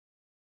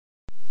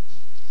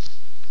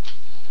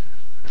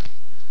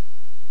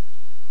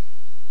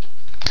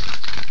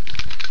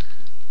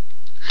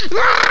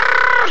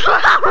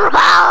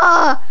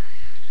Huh?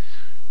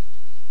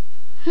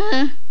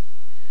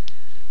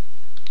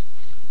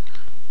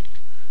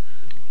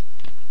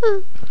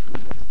 What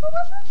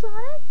was that,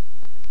 Sonic?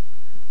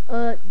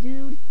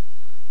 Dude.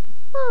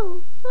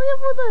 Oh,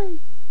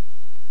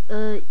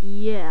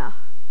 yeah.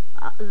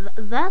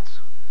 That's...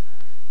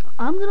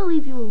 I'm gonna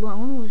leave you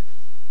alone with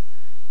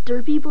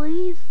Derpy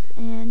Blaze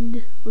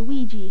and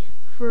Luigi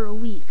for a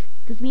week.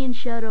 Because me and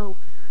Shadow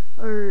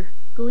are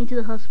going to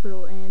the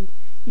hospital, and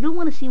you don't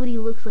want to see what he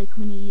looks like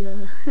when he,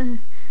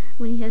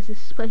 when he has his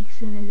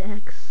spikes in his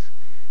axe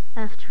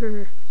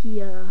after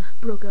he,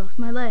 broke off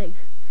my leg.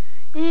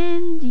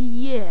 And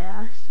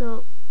yeah,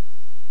 so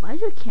why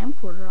is your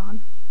camcorder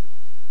on?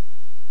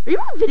 Are you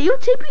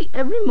videotaping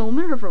every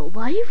moment of our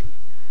life?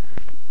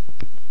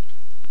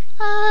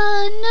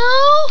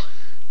 No.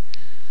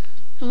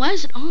 And why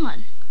is it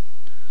on?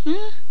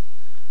 Huh?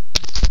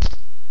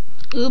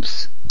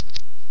 Oops.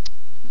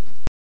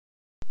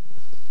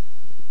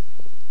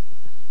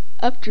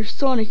 After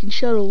Sonic and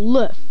Shadow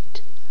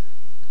left,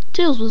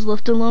 Tails was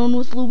left alone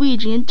with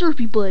Luigi and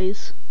Derpy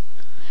Blaze.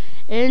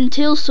 And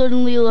Tails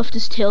suddenly left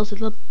his tails in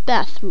the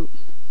bathroom.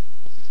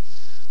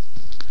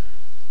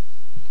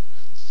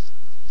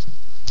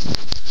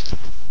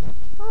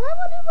 I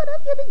wonder what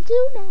I'm gonna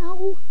do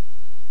now.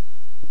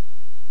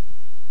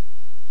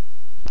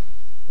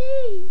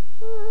 Hey,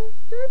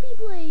 Derpy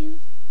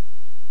Blaze,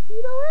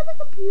 you know where the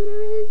computer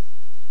is?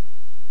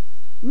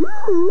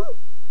 What?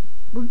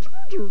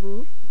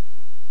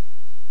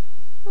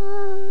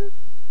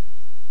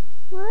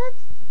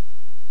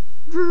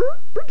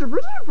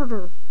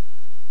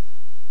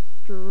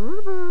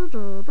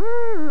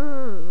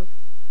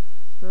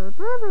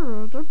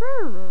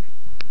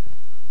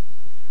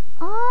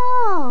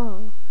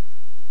 Oh.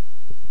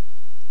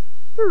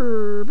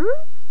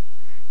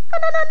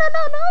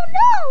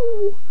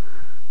 No.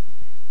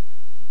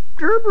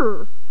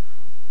 Gerber.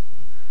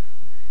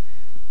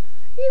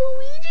 Hey,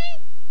 Luigi?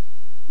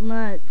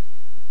 What?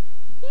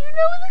 Do you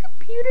know where the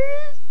computer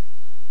is?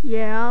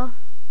 Yeah.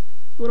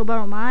 You wanna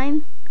borrow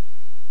mine?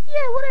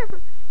 Yeah,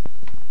 whatever.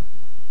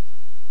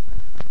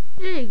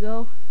 There you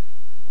go.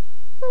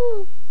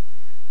 Ooh.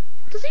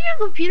 Doesn't your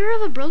computer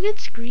have a broken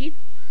screen?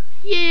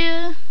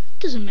 Yeah. It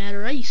doesn't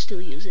matter. I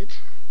still use it.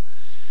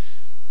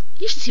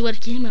 You should see what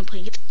game I'm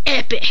playing. It's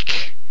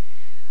epic.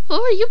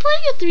 Oh, are you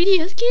playing a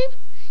 3DS game?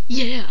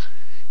 Yeah.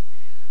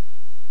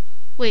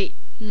 Wait,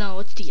 no,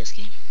 it's a DS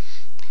game.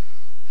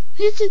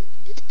 It's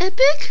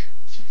epic?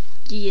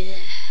 Yeah.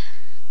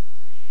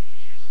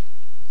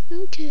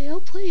 Okay,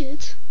 I'll play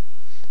it.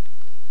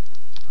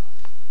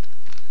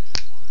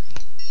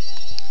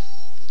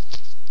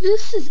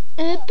 This is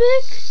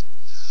epic?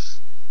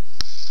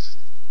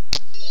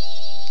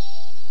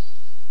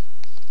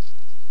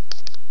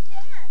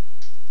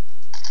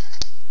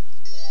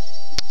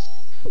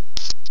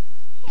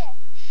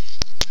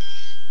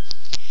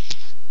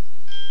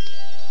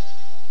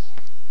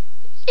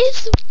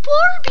 It's a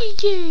Barbie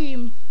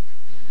game!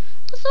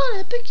 That's not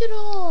epic at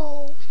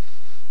all.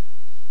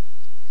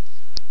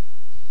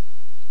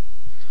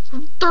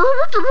 We're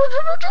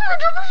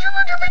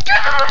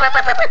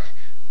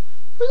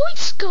going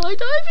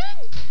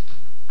skydiving?